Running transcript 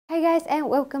Hey guys, and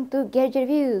welcome to Gary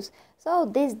Reviews. So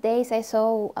these days I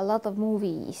saw a lot of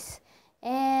movies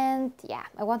and yeah,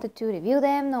 I wanted to review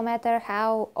them no matter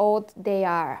how old they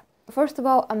are. First of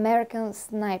all, American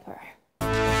Sniper.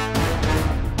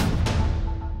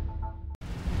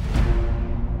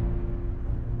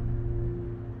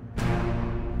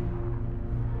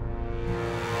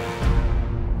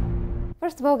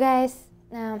 First of all, guys,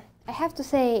 I have to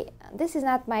say this is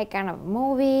not my kind of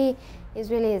movie. It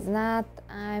really is not.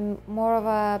 I'm more of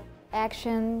a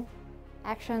action,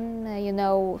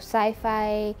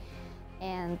 sci-fi,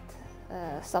 and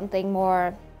something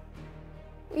more,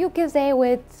 you can say,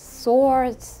 with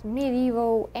swords,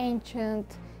 medieval,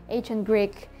 ancient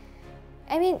Greek.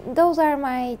 I mean, those are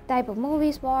my type of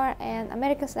movies more, and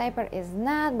American Sniper is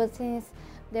not, but since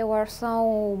there was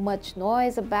so much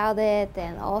noise about it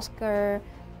and Oscar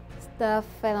stuff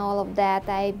and all of that,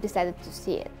 I decided to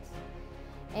see it.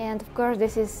 And of course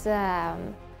this is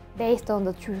based on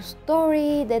the true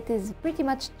story that is pretty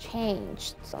much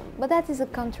changed. But that is a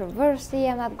controversy.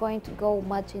 I'm not going to go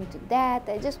much into that.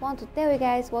 I just want to tell you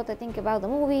guys what I think about the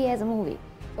movie as a movie.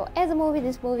 So as a movie,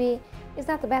 this movie is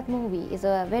not a bad movie. It's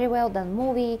a very well done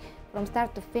movie from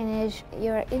start to finish.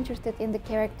 You're interested in the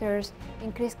characters,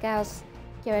 in Chris Kyle's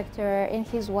character, in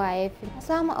his wife.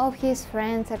 Some of his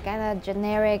friends are kind of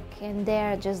generic and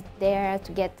they're just there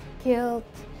to get killed.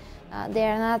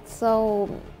 They're not so...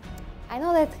 I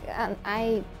know that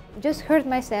I just heard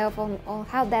myself on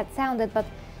how that sounded, but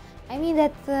I mean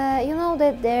that you know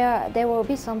that there will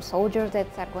be some soldiers that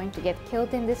are going to get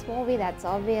killed in this movie. That's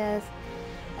obvious.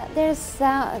 There's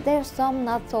some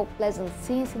not so pleasant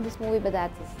scenes in this movie, but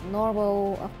that is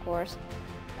normal, of course.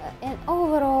 And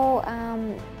overall,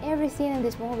 every scene in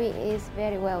this movie is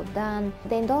very well done.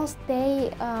 They don't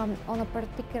stay on a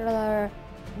particular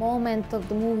moment of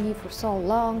the movie for so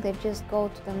long. They just go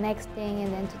to the next thing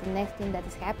and then to the next thing that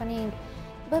is happening.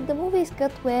 But the movie is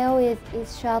cut well,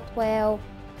 it's shot well.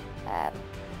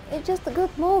 It's just a good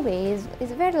movie.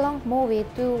 It's a very long movie,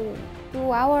 two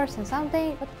hours and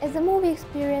something, but as a movie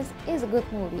experience, it's a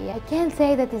good movie. I can't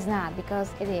say that it's not,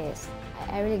 because it is.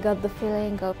 I really got the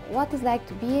feeling of what it's like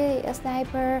to be a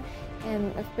sniper,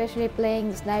 and especially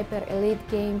playing the Sniper Elite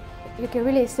game. You can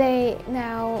really say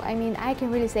now, I mean, I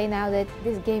can really say now that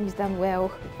this game is done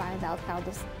well. You find out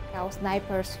how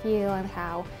snipers feel and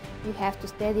how you have to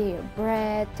steady your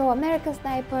breath. So American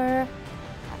Sniper,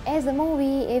 as a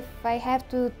movie, if I have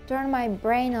to turn my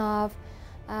brain off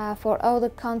for all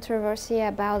the controversy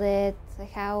about it,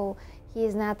 how he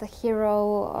is not a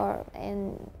hero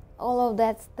and all of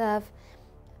that stuff,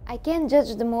 I can't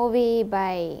judge the movie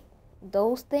by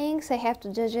those things. I have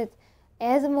to judge it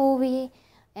as a movie,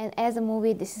 and as a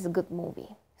movie, this is a good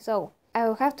movie. So I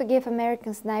will have to give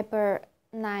American Sniper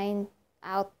 9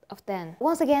 out of 10.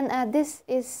 Once again, this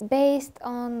is based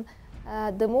on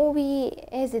the movie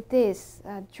as it is,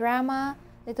 drama,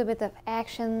 a little bit of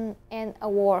action, and a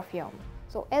war film.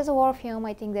 So as a war film,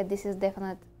 I think that this is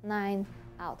definite 9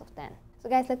 out of 10. So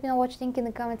guys, let me know what you think in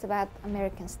the comments about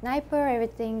American Sniper,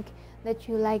 everything that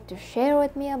you like to share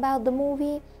with me about the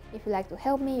movie. If you like to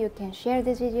help me, you can share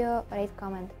this video, rate,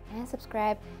 comment, and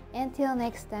subscribe. Until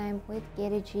next time with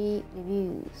Gary G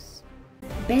Reviews.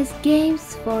 Best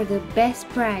games for the best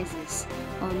prices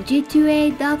on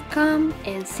g2a.com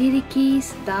and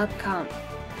citykeys.com.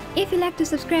 If you like to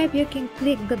subscribe, you can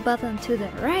click the button to the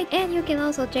right, and you can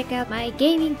also check out my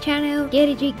gaming channel,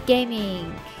 Gary G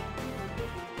Gaming.